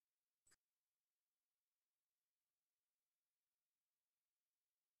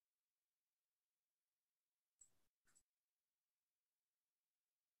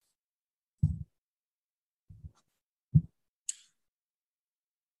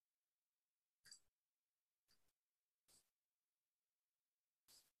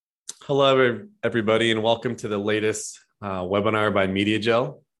Hello, everybody, and welcome to the latest webinar by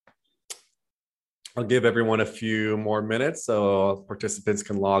MediaGel. I'll give everyone a few more minutes so participants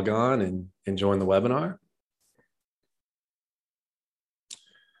can log on and join the webinar.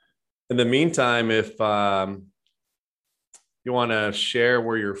 In the meantime, if you want to share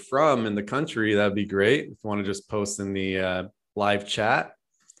where you're from in the country, that'd be great. If you want to just post in the live chat,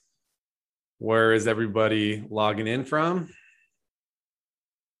 where is everybody logging in from?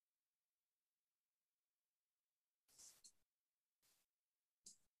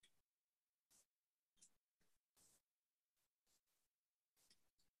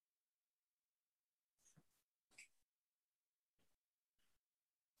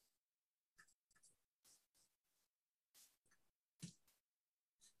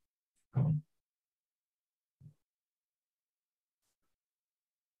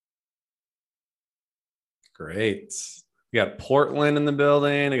 Great. We got Portland in the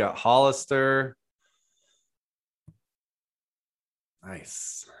building. We got Hollister.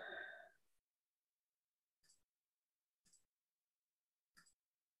 Nice.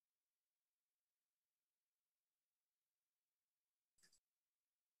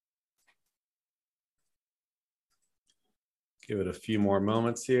 Give it a few more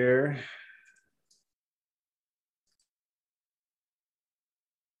moments here.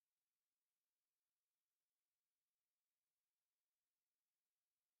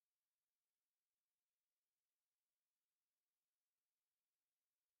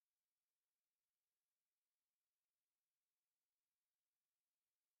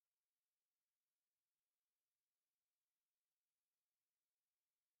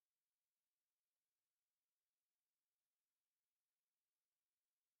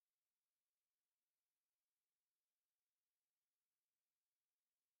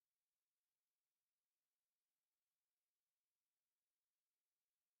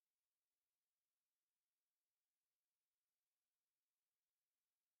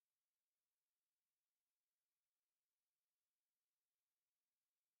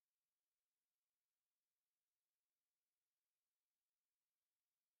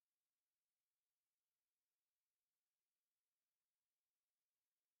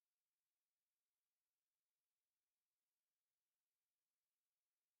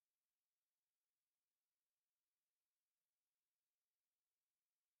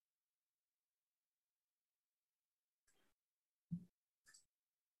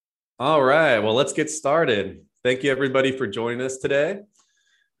 All right, well, let's get started. Thank you, everybody, for joining us today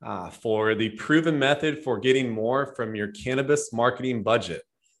for the proven method for getting more from your cannabis marketing budget.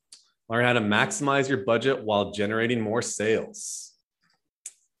 Learn how to maximize your budget while generating more sales.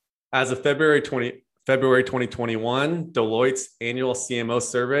 As of February 2021, Deloitte's annual CMO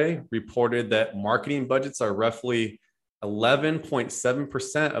survey reported that marketing budgets are roughly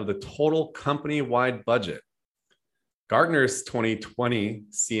 11.7% of the total company-wide budget. Gartner's 2020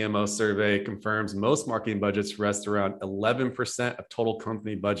 CMO survey confirms most marketing budgets rest around 11% of total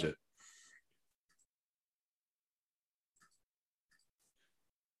company budget.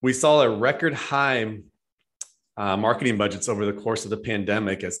 We saw a record high marketing budgets over the course of the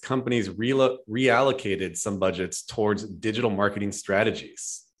pandemic as companies reallocated some budgets towards digital marketing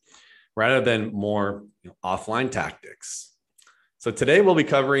strategies rather than more offline tactics. So today we'll be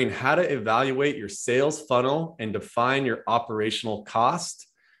covering how to evaluate your sales funnel and define your operational cost,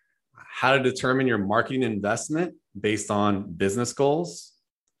 how to determine your marketing investment based on business goals,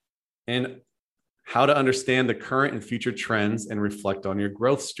 and how to understand the current and future trends and reflect on your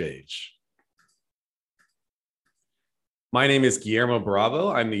growth stage. My name is Guillermo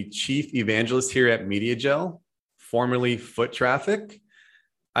Bravo. I'm the Chief Evangelist here at MediaGel, formerly Foot Traffic.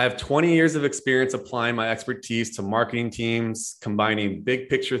 I have 20 years of experience applying my expertise to marketing teams, combining big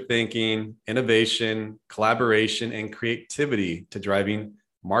picture thinking, innovation, collaboration, and creativity to driving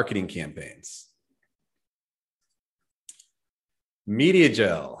marketing campaigns.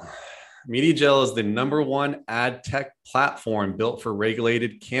 MediaGel. MediaGel is the #1 ad tech platform built for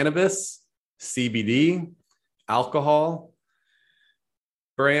regulated cannabis, CBD, alcohol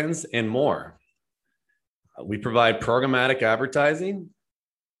brands, and more. We provide programmatic advertising,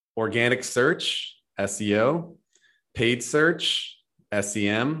 organic search, SEO, paid search,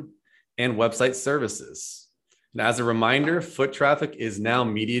 SEM, and website services. And as a reminder, Foot Traffic is now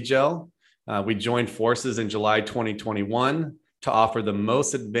MediaGel. We joined forces in July 2021 to offer the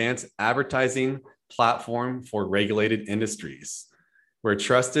most advanced advertising platform for regulated industries. We're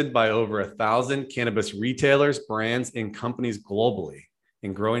trusted by over 1,000 cannabis retailers, brands, and companies globally,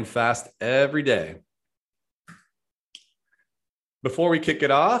 and growing fast every day. Before we kick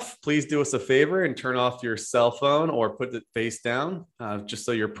it off, please do us a favor and turn off your cell phone or put it face down, just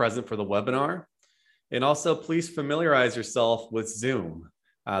so you're present for the webinar. And also, please familiarize yourself with Zoom.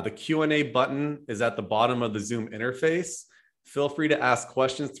 The Q&A button is at the bottom of the Zoom interface. Feel free to ask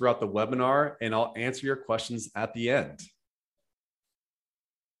questions throughout the webinar, and I'll answer your questions at the end.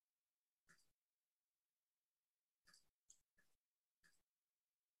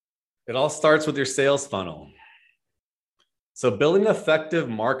 It all starts with your sales funnel. So building an effective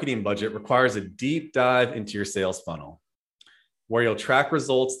marketing budget requires a deep dive into your sales funnel, where you'll track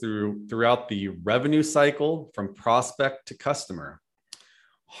results throughout the revenue cycle from prospect to customer.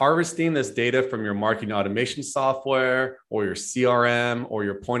 Harvesting this data from your marketing automation software or your CRM or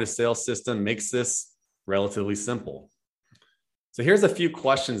your point of sale system makes this relatively simple. So here's a few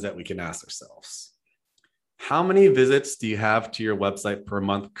questions that we can ask ourselves. How many visits do you have to your website per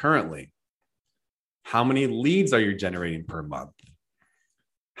month currently? How many leads are you generating per month?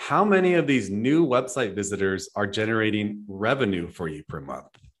 How many of these new website visitors are generating revenue for you per month?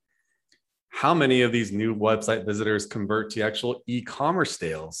 How many of these new website visitors convert to actual e-commerce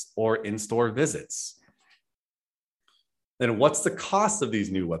sales or in-store visits? Then what's the cost of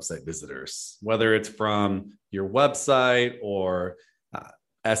these new website visitors, whether it's from your website or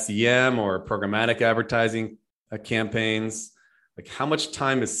SEM or programmatic advertising campaigns? Like, how much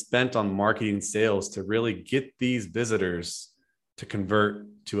time is spent on marketing sales to really get these visitors to convert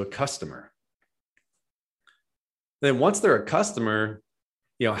to a customer? Then once they're a customer,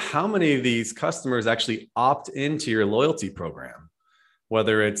 how many of these customers actually opt into your loyalty program,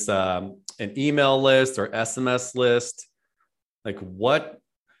 whether it's an email list or SMS list? Like, what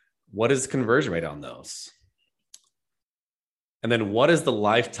is the conversion rate on those? And then what is the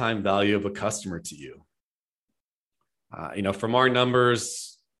lifetime value of a customer to you? From our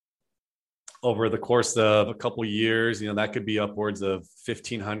numbers over the course of a couple of years, that could be upwards of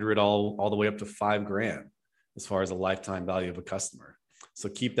 $1,500 all the way up to $5,000 as far as the lifetime value of a customer. So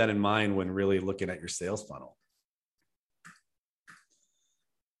keep that in mind when really looking at your sales funnel.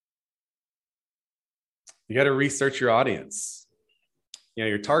 You got to research your audience.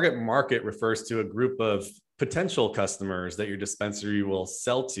 Your target market refers to a group of potential customers that your dispensary will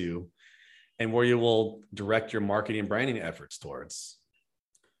sell to and where you will direct your marketing and branding efforts towards.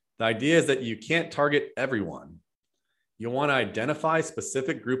 The idea is that you can't target everyone. You want to identify a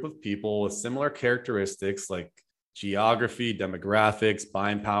specific group of people with similar characteristics like geography, demographics,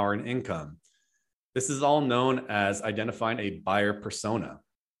 buying power, and income. This is all known as identifying a buyer persona.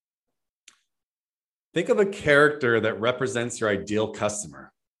 Think of a character that represents your ideal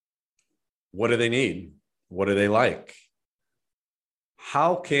customer. What do they need? What do they like?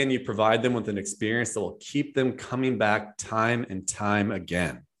 How can you provide them with an experience that will keep them coming back time and time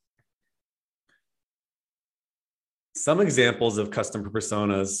again? Some examples of customer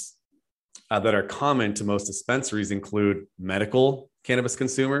personas that are common to most dispensaries include medical cannabis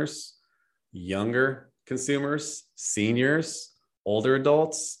consumers, younger consumers, seniors, older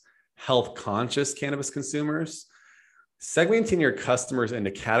adults, health-conscious cannabis consumers. Segmenting your customers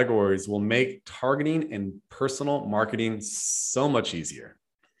into categories will make targeting and personal marketing so much easier.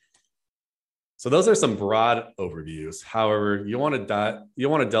 So those are some broad overviews. However, you want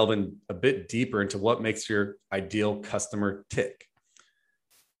to delve in a bit deeper into what makes your ideal customer tick.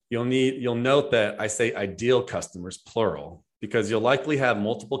 You'll note that I say ideal customers, plural, because you'll likely have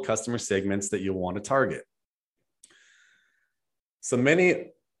multiple customer segments that you'll want to target. So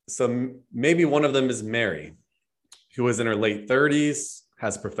maybe one of them is Mary, who is in her late 30s,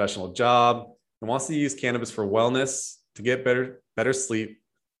 has a professional job, and wants to use cannabis for wellness, to get better sleep,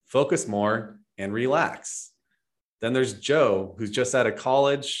 focus more, and relax. Then there's Joe, who's just out of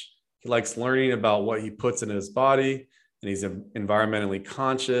college. He likes learning about what he puts in his body, and he's environmentally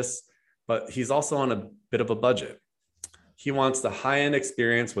conscious, but he's also on a bit of a budget. He wants the high-end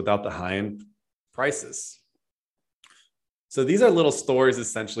experience without the high-end prices. So these are little stories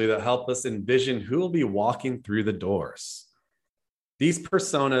essentially that help us envision who will be walking through the doors. These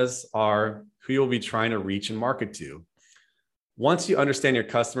personas are who you'll be trying to reach and market to. Once you understand your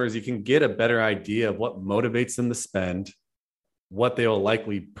customers, you can get a better idea of what motivates them to spend, what they will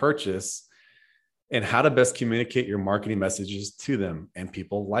likely purchase, and how to best communicate your marketing messages to them and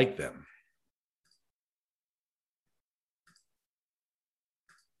people like them.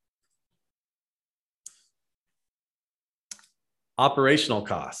 Operational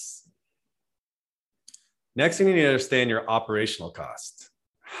costs. Next, you need to understand your operational cost.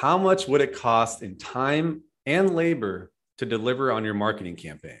 How much would it cost in time and labor to deliver on your marketing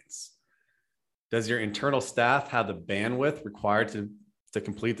campaigns? Does your internal staff have the bandwidth required to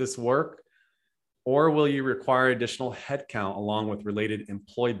complete this work? Or will you require additional headcount along with related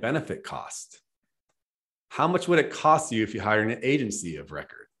employee benefit cost? How much would it cost you if you hired an agency of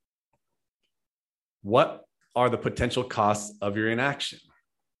record? What are the potential costs of your inaction?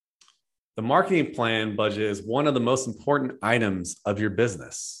 The marketing plan budget is one of the most important items of your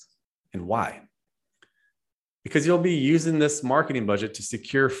business. And why? Because you'll be using this marketing budget to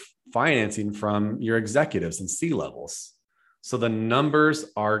secure financing from your executives and C-levels. So the numbers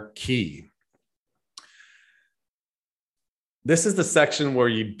are key. This is the section where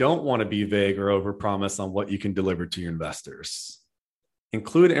you don't want to be vague or overpromise on what you can deliver to your investors.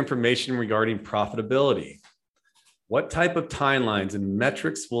 Include information regarding profitability. What type of timelines and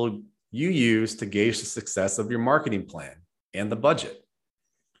metrics will you use to gauge the success of your marketing plan and the budget?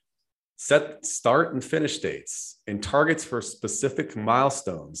 Set start and finish dates and targets for specific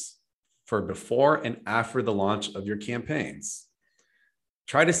milestones for before and after the launch of your campaigns.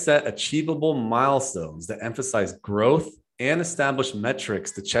 Try to set achievable milestones that emphasize growth and establish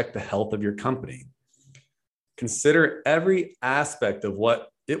metrics to check the health of your company. Consider every aspect of what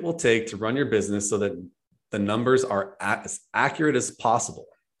it will take to run your business so that the numbers are as accurate as possible.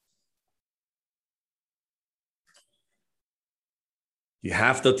 You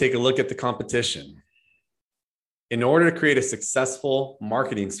have to take a look at the competition. In order to create a successful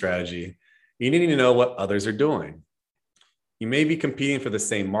marketing strategy, you need to know what others are doing. You may be competing for the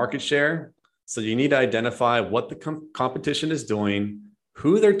same market share, so you need to identify what the competition is doing,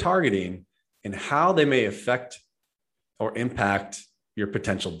 who they're targeting, and how they may affect or impact your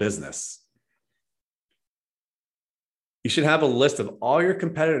potential business. You should have a list of all your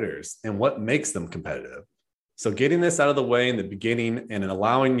competitors and what makes them competitive. So getting this out of the way in the beginning and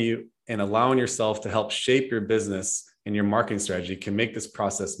allowing yourself to help shape your business and your marketing strategy can make this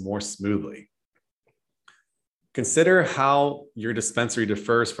process more smoothly. Consider how your dispensary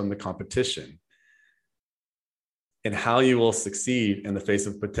differs from the competition and how you will succeed in the face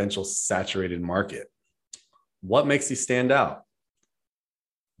of potential saturated market. What makes you stand out?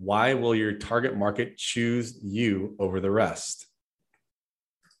 Why will your target market choose you over the rest?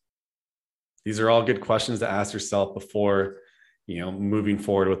 These are all good questions to ask yourself before, moving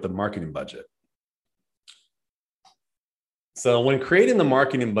forward with the marketing budget. So when creating the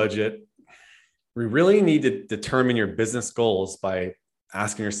marketing budget, we really need to determine your business goals by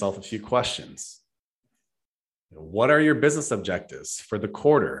asking yourself a few questions. What are your business objectives for the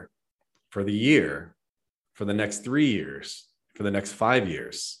quarter, for the year, for the next 3 years, for the next 5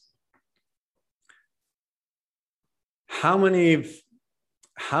 years? How many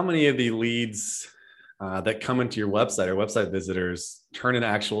of the leads that come into your website or website visitors turn into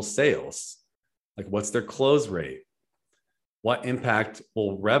actual sales? Like, what's their close rate? What impact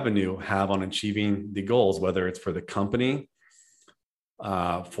will revenue have on achieving the goals, whether it's for the company,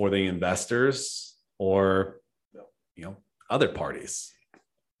 for the investors, or other parties?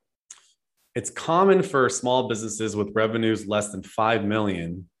 It's common for small businesses with revenues less than 5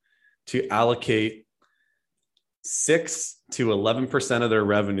 million to allocate 6 to 11% of their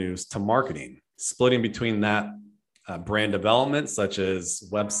revenues to marketing, splitting between that brand development, such as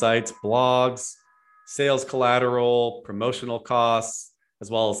websites, blogs, sales collateral, promotional costs, as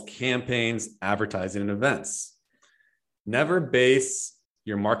well as campaigns, advertising, and events. Never base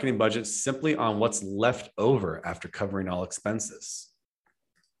your marketing budget simply on what's left over after covering all expenses.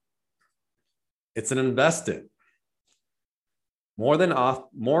 It's an investment.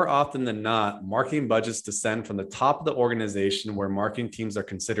 More often than not, marketing budgets descend from the top of the organization where marketing teams are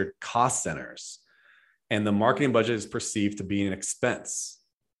considered cost centers, and the marketing budget is perceived to be an expense.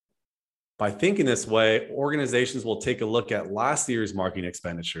 By thinking this way, organizations will take a look at last year's marketing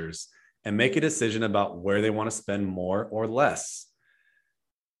expenditures and make a decision about where they want to spend more or less.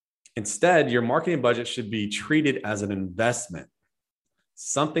 Instead, your marketing budget should be treated as an investment,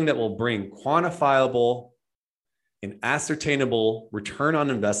 something that will bring quantifiable and ascertainable return on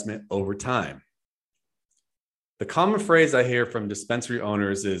investment over time. The common phrase I hear from dispensary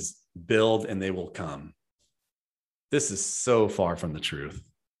owners is build and they will come. This is so far from the truth.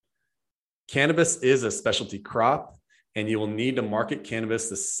 Cannabis is a specialty crop, and you will need to market cannabis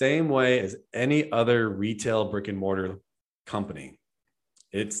the same way as any other retail brick and mortar company.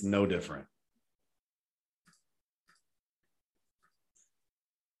 It's no different.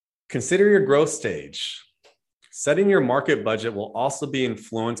 Consider your growth stage. Setting your market budget will also be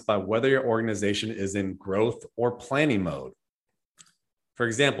influenced by whether your organization is in growth or planning mode. For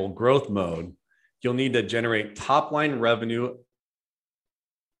example, growth mode, you'll need to generate top-line revenue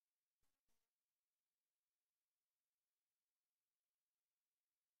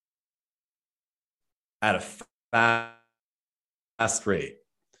at a fast rate.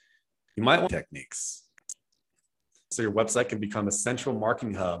 You might want techniques. So your website can become a central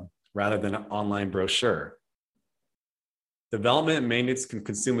marketing hub rather than an online brochure. Development and maintenance can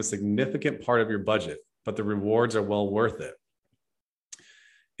consume a significant part of your budget, but the rewards are well worth it.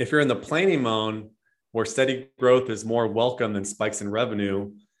 If you're in the planning mode, where steady growth is more welcome than spikes in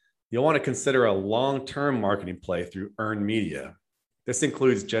revenue, you'll want to consider a long-term marketing play through earned media. This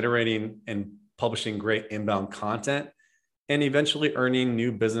includes generating and publishing great inbound content and eventually earning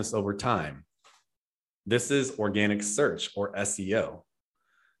new business over time. This is organic search, or SEO.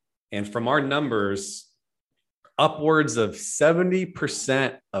 And from our numbers, upwards of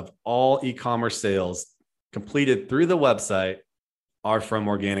 70% of all e-commerce sales completed through the website are from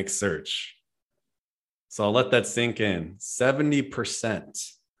organic search. So I'll let that sink in.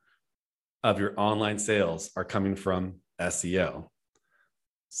 70% of your online sales are coming from SEO.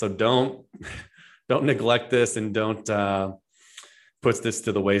 So don't neglect this, and don't put this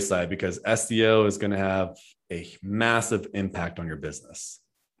to the wayside, because SEO is going to have a massive impact on your business.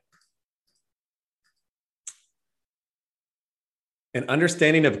 An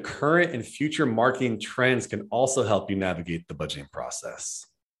understanding of current and future marketing trends can also help you navigate the budgeting process.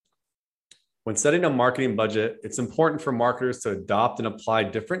 When setting a marketing budget, it's important for marketers to adopt and apply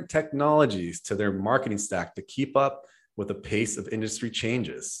different technologies to their marketing stack to keep up with the pace of industry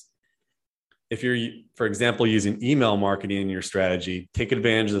changes. If you're, for example, using email marketing in your strategy, take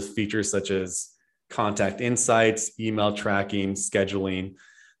advantage of features such as contact insights, email tracking, scheduling,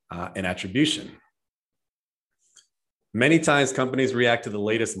 and attribution. Many times companies react to the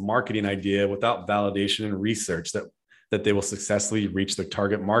latest marketing idea without validation and research that they will successfully reach their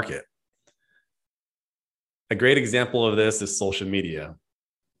target market. A great example of this is social media.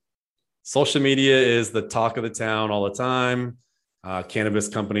 Social media is the talk of the town all the time. Cannabis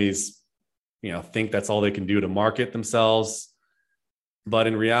companies, think that's all they can do to market themselves. But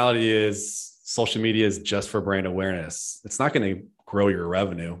in reality is social media is just for brand awareness. It's not going to grow your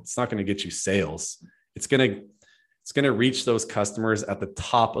revenue. It's not going to get you sales. It's going to reach those customers at the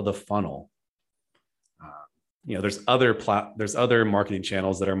top of the funnel. There's other marketing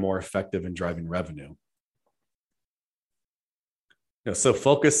channels that are more effective in driving revenue. So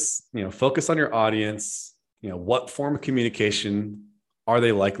focus on your audience. What form of communication are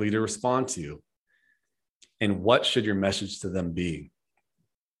they likely to respond to? And what should your message to them be?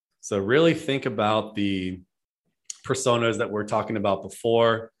 So really think about the personas that we're talking about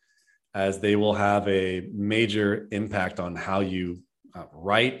before, as they will have a major impact on how you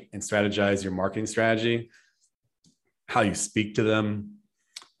write and strategize your marketing strategy, how you speak to them,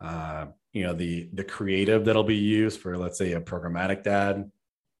 the creative that'll be used for, let's say, a programmatic ad.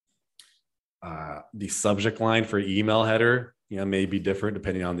 The subject line for email header, may be different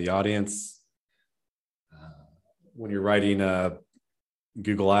depending on the audience. When you're writing a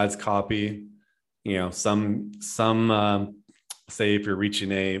Google Ads copy, some say if you're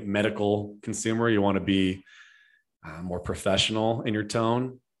reaching a medical consumer, you want to be more professional in your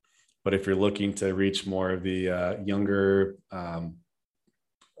tone. But if you're looking to reach more of the younger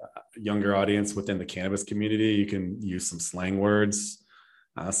audience within the cannabis community, you can use some slang words.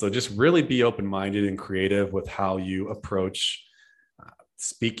 So just really be open-minded and creative with how you approach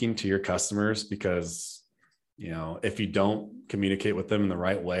speaking to your customers, because if you don't communicate with them in the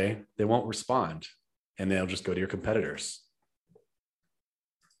right way, they won't respond, and they'll just go to your competitors.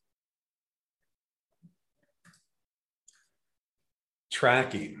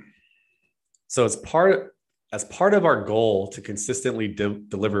 Tracking. So as part of our goal to consistently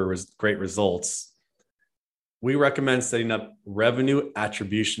deliver great results, we recommend setting up revenue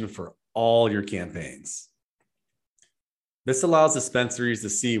attribution for all your campaigns. This allows dispensaries to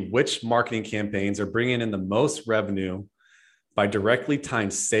see which marketing campaigns are bringing in the most revenue by directly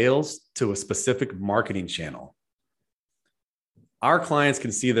tying sales to a specific marketing channel. Our clients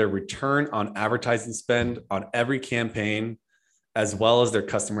can see their return on advertising spend on every campaign, as well as their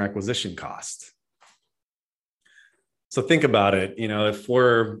customer acquisition cost. So think about it. If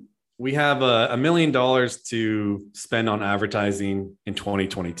we have $1 million to spend on advertising in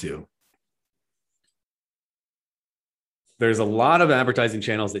 2022, there's a lot of advertising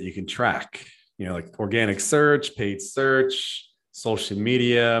channels that you can track, like organic search, paid search, social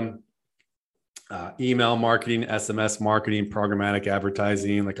media, email marketing, SMS marketing, programmatic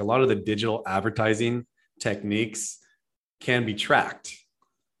advertising. Like a lot of the digital advertising techniques can be tracked.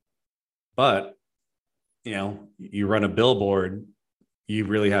 But, you run a billboard, you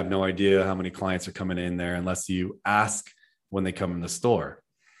really have no idea how many clients are coming in there unless you ask when they come in the store.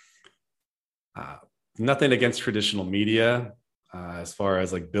 Nothing against traditional media, as far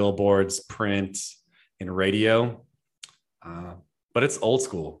as like billboards, print, and radio, but it's old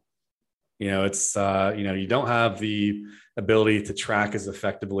school. It's, you don't have the ability to track as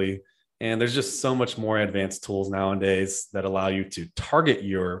effectively. And there's just so much more advanced tools nowadays that allow you to target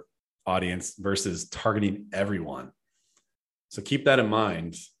your audience versus targeting everyone. So keep that in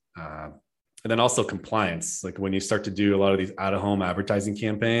mind. And then also compliance. Like when you start to do a lot of these out-of-home advertising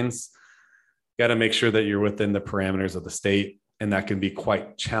campaigns, you got to make sure that you're within the parameters of the state. And that can be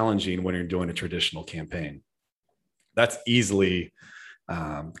quite challenging when you're doing a traditional campaign. That's easily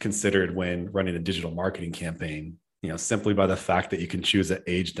considered when running a digital marketing campaign, simply by the fact that you can choose an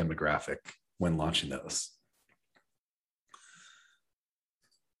age demographic when launching those.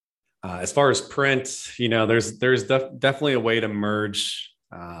 As far as print, there's definitely a way to merge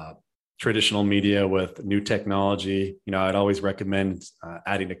traditional media with new technology. I'd always recommend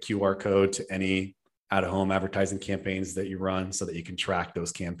adding a QR code to any out-of-home advertising campaigns that you run so that you can track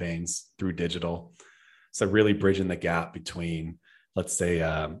those campaigns through digital. So really bridging the gap between, let's say,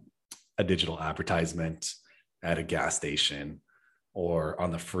 a digital advertisement at a gas station or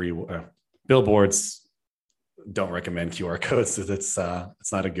on the free billboards. Don't recommend QR codes. It's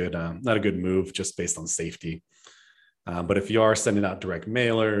not a good move just based on safety. But if you are sending out direct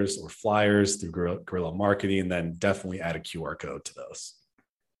mailers or flyers through guerrilla marketing, then definitely add a QR code to those.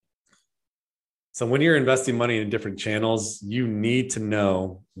 So when you're investing money in different channels, you need to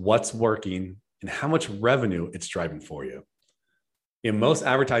know what's working and how much revenue it's driving for you. Most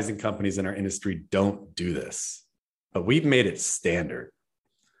advertising companies in our industry don't do this, but we've made it standard.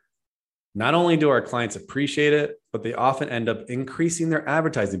 Not only do our clients appreciate it, but they often end up increasing their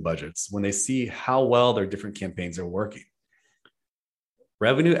advertising budgets when they see how well their different campaigns are working.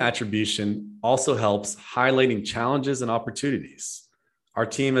 Revenue attribution also helps highlighting challenges and opportunities. Our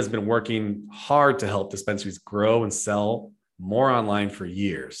team has been working hard to help dispensaries grow and sell more online for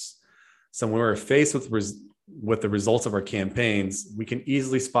years. So when we're faced with the results of our campaigns, we can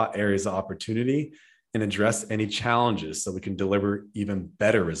easily spot areas of opportunity and address any challenges so we can deliver even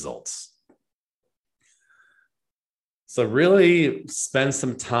better results. So really spend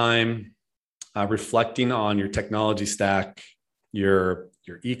some time reflecting on your technology stack, your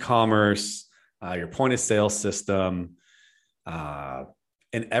e-commerce, your point of sale system,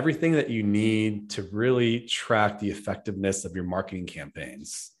 and everything that you need to really track the effectiveness of your marketing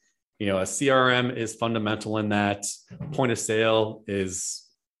campaigns. A CRM is fundamental in that. Point of sale is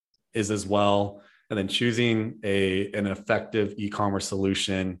as well. And then choosing an effective e-commerce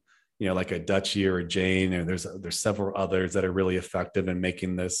solution, like a Dutchie or a Jane, and there's several others that are really effective in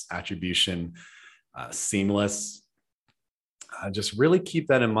making this attribution seamless. Just really keep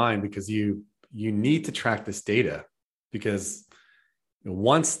that in mind, because you need to track this data, because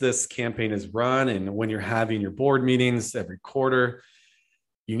once this campaign is run and when you're having your board meetings every quarter,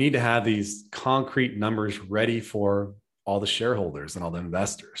 you need to have these concrete numbers ready for all the shareholders and all the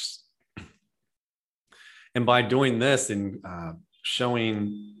investors. And by doing this and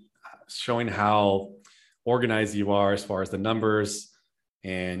showing how organized you are as far as the numbers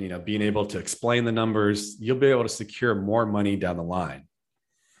and being able to explain the numbers, you'll be able to secure more money down the line.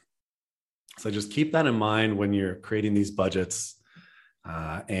 So just keep that in mind when you're creating these budgets,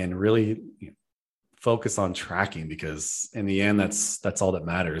 and really focus on tracking, because in the end, that's all that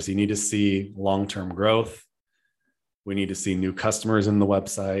matters. You need to see long-term growth. We need to see new customers in the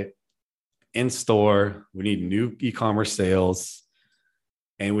website, in store. We need new e-commerce sales,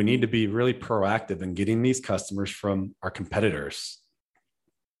 and we need to be really proactive in getting these customers from our competitors.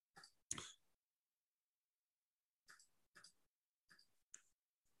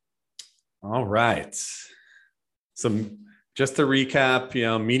 All right. So just to recap,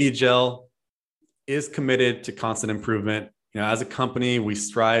 Media Gel is committed to constant improvement. As a company, we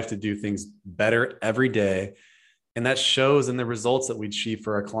strive to do things better every day, and that shows in the results that we achieve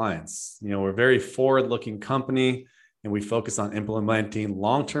for our clients. We're a very forward-looking company, and we focus on implementing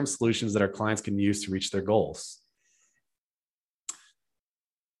long-term solutions that our clients can use to reach their goals.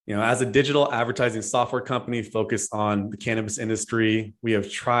 As a digital advertising software company focused on the cannabis industry, we have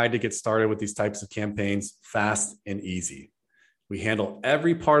tried to get started with these types of campaigns fast and easy. We handle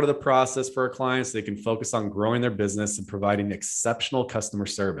every part of the process for our clients so they can focus on growing their business and providing exceptional customer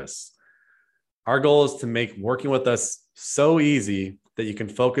service. Our goal is to make working with us so easy that you can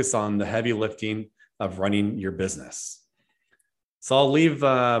focus on the heavy lifting of running your business. So I'll leave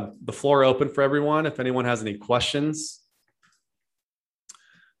the floor open for everyone if anyone has any questions.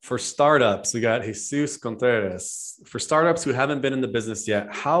 For startups, we got Jesus Contreras. For startups who haven't been in the business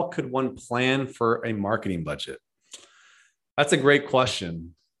yet, how could one plan for a marketing budget? That's a great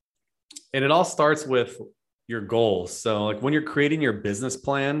question. And it all starts with your goals. So like when you're creating your business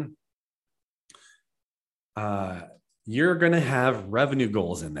plan, you're going to have revenue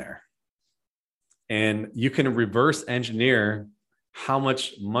goals in there. And you can reverse engineer how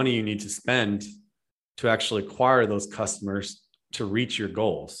much money you need to spend to actually acquire those customers to reach your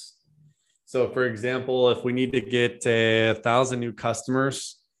goals. So for example, if we need to get 1,000 new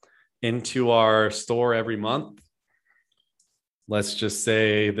customers into our store every month, let's just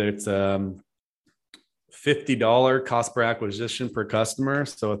say that it's $50 cost per acquisition per customer.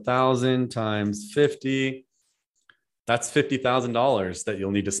 So 1,000 times 50, that's $50,000 that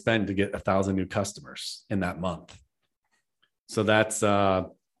you'll need to spend to get 1,000 new customers in that month. So that's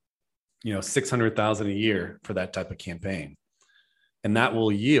 $600,000 a year for that type of campaign, and that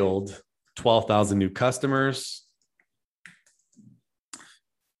will yield 12,000 new customers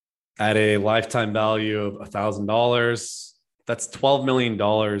at a lifetime value of $1,000. That's $12 million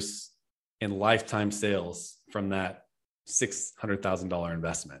in lifetime sales from that $600,000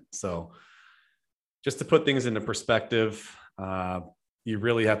 investment. So just to put things into perspective, you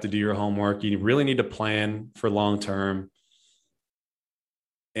really have to do your homework. You really need to plan for long-term,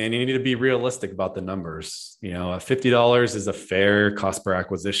 and you need to be realistic about the numbers. $50 is a fair cost per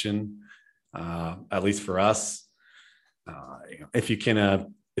acquisition, at least for us. If you can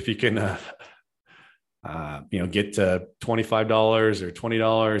get to $25 or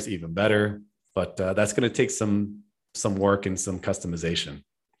 $20, even better. But that's going to take some work and some customization.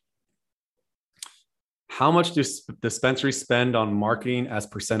 How much do dispensaries spend on marketing as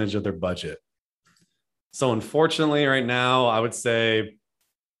percentage of their budget? So unfortunately, right now, I would say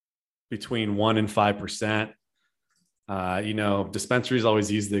between 1% and 5%. Dispensaries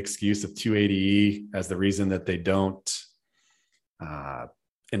always use the excuse of 280E as the reason that they don't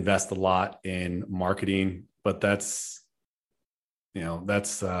invest a lot in marketing, but that's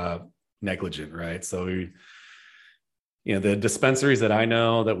negligent, right? So the dispensaries that I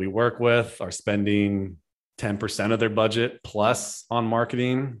know that we work with are spending 10% of their budget plus on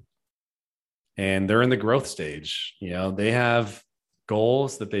marketing, and they're in the growth stage. They have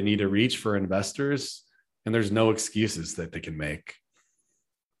goals that they need to reach for investors, and there's no excuses that they can make.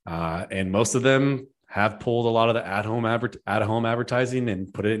 And most of them have pulled a lot of the at-home advertising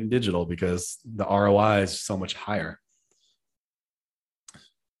and put it in digital because the ROI is so much higher.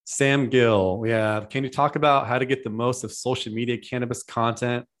 Sam Gill, can you talk about how to get the most of social media cannabis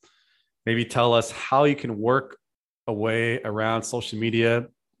content? Maybe tell us how you can work a way around social media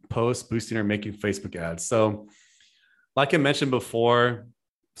posts, boosting or making Facebook ads. So like I mentioned before,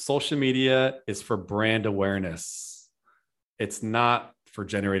 social media is for brand awareness. It's not for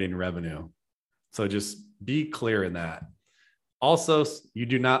generating revenue. So just be clear in that. Also, you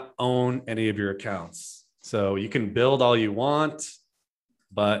do not own any of your accounts. So you can build all you want,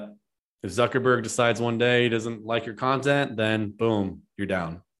 but if Zuckerberg decides one day he doesn't like your content, then boom, you're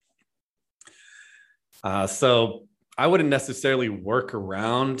down. So I wouldn't necessarily work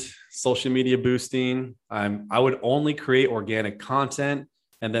around social media boosting. I would only create organic content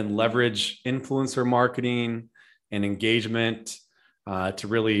and then leverage influencer marketing and engagement to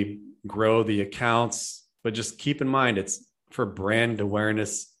really grow the accounts. But just keep in mind, it's for brand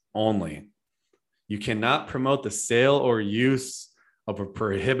awareness only. You cannot promote the sale or use of a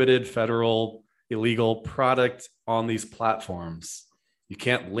prohibited federal illegal product on these platforms. You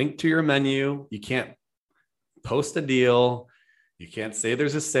can't link to your menu. You can't post a deal. You can't say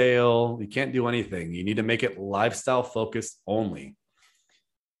there's a sale. You can't do anything. You need to make it lifestyle focused only.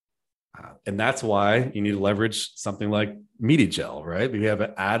 And that's why you need to leverage something like Media Gel, right? We have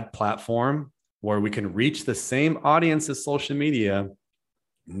an ad platform where we can reach the same audience as social media,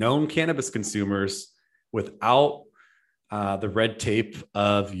 known cannabis consumers, without the red tape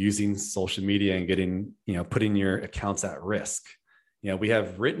of using social media and getting, putting your accounts at risk. We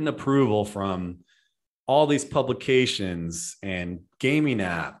have written approval from all these publications and gaming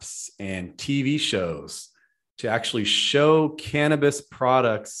apps and TV shows to actually show cannabis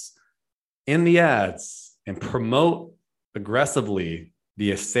products in the ads and promote aggressively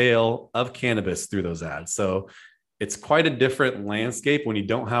the sale of cannabis through those ads. So it's quite a different landscape when you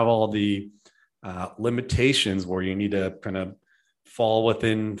don't have all the limitations where you need to kind of fall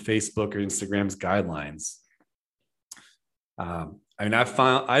within Facebook or Instagram's guidelines.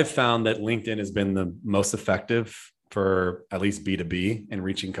 I've found that LinkedIn has been the most effective for at least B2B and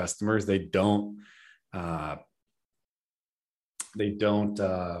reaching customers. They don't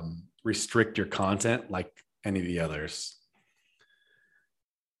restrict your content like any of the others.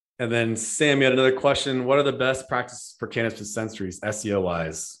 And then Sam, you had another question. What are the best practices for cannabis dispensaries, SEO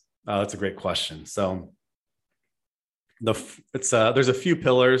wise? That's a great question. So there's a few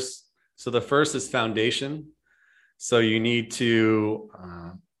pillars. So the first is foundation. So you need to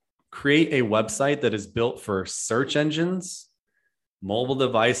create a website that is built for search engines, mobile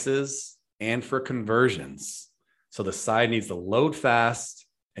devices, and for conversions. So the site needs to load fast.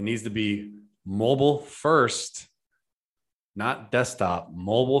 It needs to be mobile first, not desktop,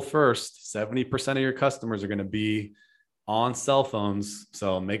 mobile first. 70% of your customers are going to be on cell phones.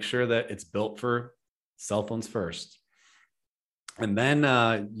 So make sure that it's built for cell phones first. And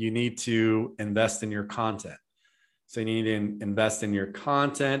then you need to invest in your content. So you need to invest in your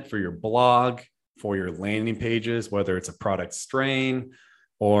content for your blog, for your landing pages, whether it's a product strain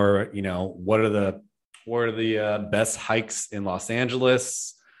or, what are the best hikes in Los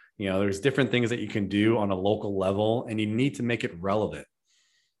Angeles. There's different things that you can do on a local level, and you need to make it relevant.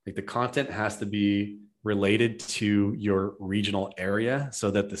 Like the content has to be related to your regional area so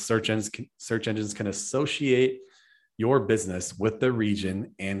that the search engines can associate your business with the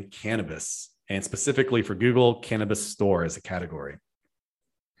region and cannabis, and specifically for Google, cannabis store as a category.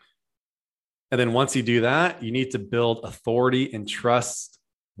 And then once you do that, you need to build authority and trust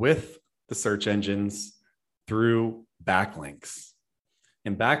with the search engines through backlinks.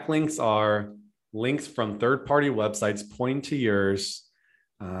 And backlinks are links from third-party websites pointing to yours.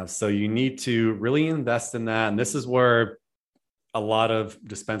 So you need to really invest in that. And this is where a lot of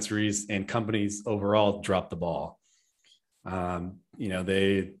dispensaries and companies overall drop the ball.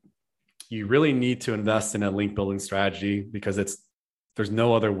 You really need to invest in a link building strategy because there's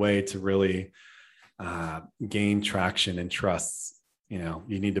no other way to really gain traction and trust. You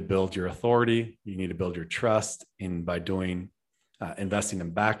need to build your authority. You need to build your trust by doing investing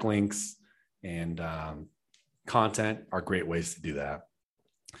in backlinks and content are great ways to do that.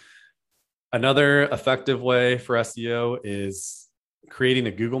 Another effective way for SEO is creating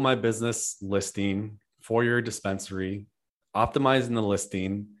a Google My Business listing for your dispensary, optimizing the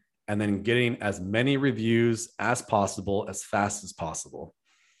listing, and then getting as many reviews as possible, as fast as possible.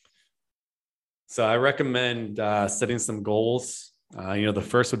 So I recommend setting some goals. The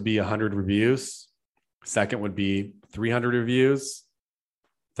first would be 100 reviews. Second would be 300 reviews.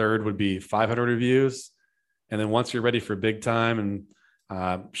 Third would be 500 reviews. And then once you're ready for big time, and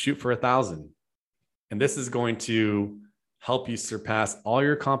shoot for 1,000. And this is going to help you surpass all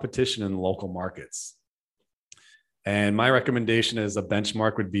your competition in the local markets. And my recommendation as a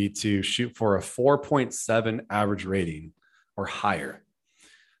benchmark would be to shoot for a 4.7 average rating or higher.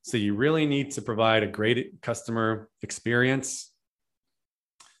 So you really need to provide a great customer experience.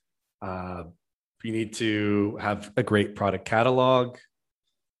 You need to have a great product catalog.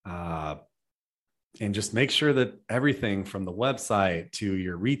 And just make sure that everything from the website to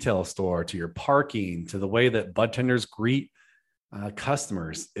your retail store, to your parking, to the way that bud tenders greet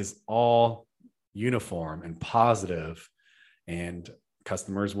customers is all uniform and positive, and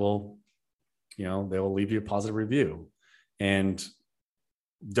customers will, they will leave you a positive review. And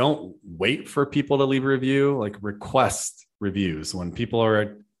don't wait for people to leave a review, like request reviews. When people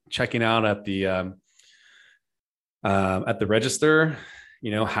are checking out at the register,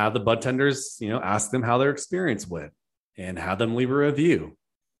 have the bud tenders, ask them how their experience went and have them leave a review.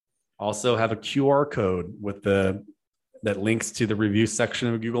 Also have a QR code that links to the review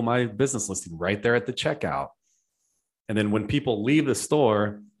section of Google My Business listing right there at the checkout. And then when people leave the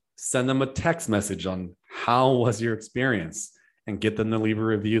store, send them a text message on how was your experience and get them to leave a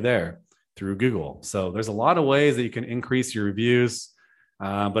review there through Google. So there's a lot of ways that you can increase your reviews.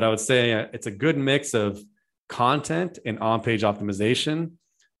 But I would say it's a good mix of content and on-page optimization,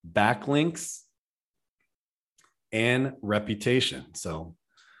 backlinks, and reputation. So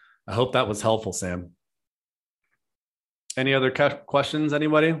I hope that was helpful, Sam. Any other questions,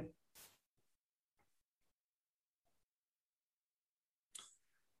 anybody?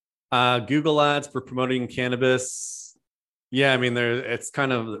 Google ads for promoting cannabis. Yeah, I mean,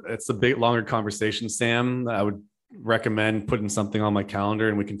 it's a bit longer conversation, Sam. I would recommend putting something on my calendar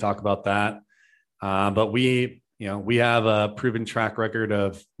and we can talk about that. But we have a proven track record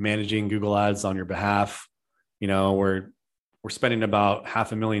of managing Google ads on your behalf. We're spending about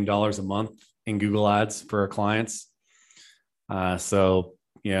 $500,000 a month in Google ads for our clients. So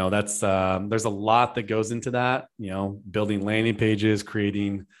that's there's a lot that goes into that. Building landing pages,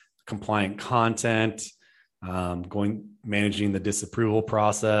 creating compliant content, managing the disapproval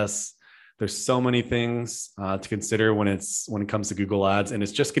process. There's so many things to consider when it comes to Google ads, and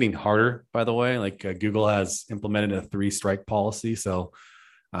it's just getting harder, by the way. Like Google has implemented a 3-strike policy. So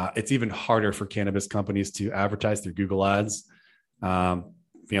it's even harder for cannabis companies to advertise through Google ads. But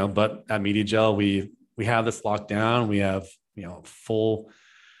at MediaGel, we have this locked down. We have, full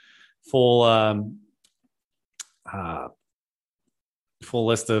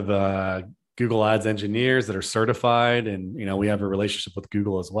list of Google ads engineers that are certified. And, we have a relationship with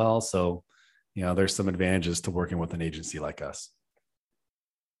Google as well. So, there's some advantages to working with an agency like us.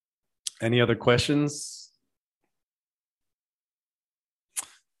 Any other questions?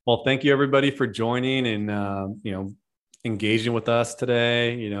 Well, thank you everybody for joining and engaging with us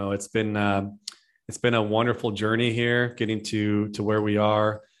today. It's been a wonderful journey here, getting to where we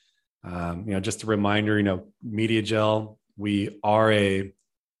are. Just a reminder, Media Gel, we are a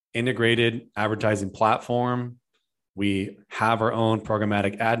integrated advertising platform. We have our own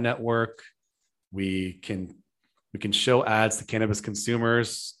programmatic ad network. We can show ads to cannabis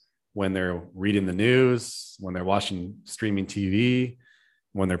consumers when they're reading the news, when they're watching streaming TV,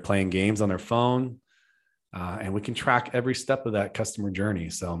 when they're playing games on their phone. And we can track every step of that customer journey.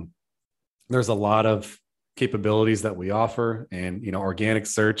 So there's a lot of capabilities that we offer, and, organic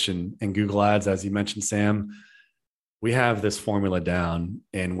search and Google Ads, as you mentioned, Sam, we have this formula down,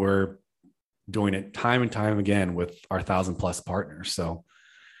 and we're doing it time and time again with our 1,000+ partners. So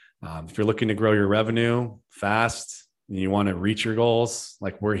if you're looking to grow your revenue fast and you want to reach your goals,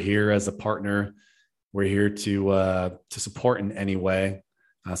 like, we're here as a partner. We're here to support in any way.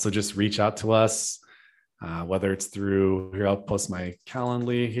 So just reach out to us, whether it's through here. I'll post my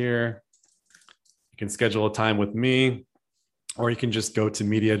Calendly here. You can schedule a time with me, or you can just go to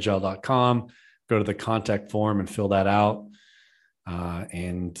mediagel.com, go to the contact form and fill that out.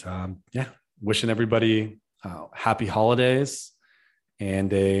 Wishing everybody happy holidays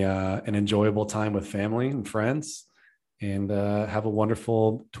and an enjoyable time with family and friends, and have a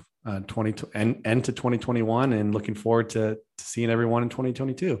wonderful end to 2021, and looking forward to seeing everyone in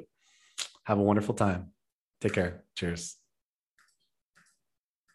 2022. Have a wonderful time. Take care. Cheers.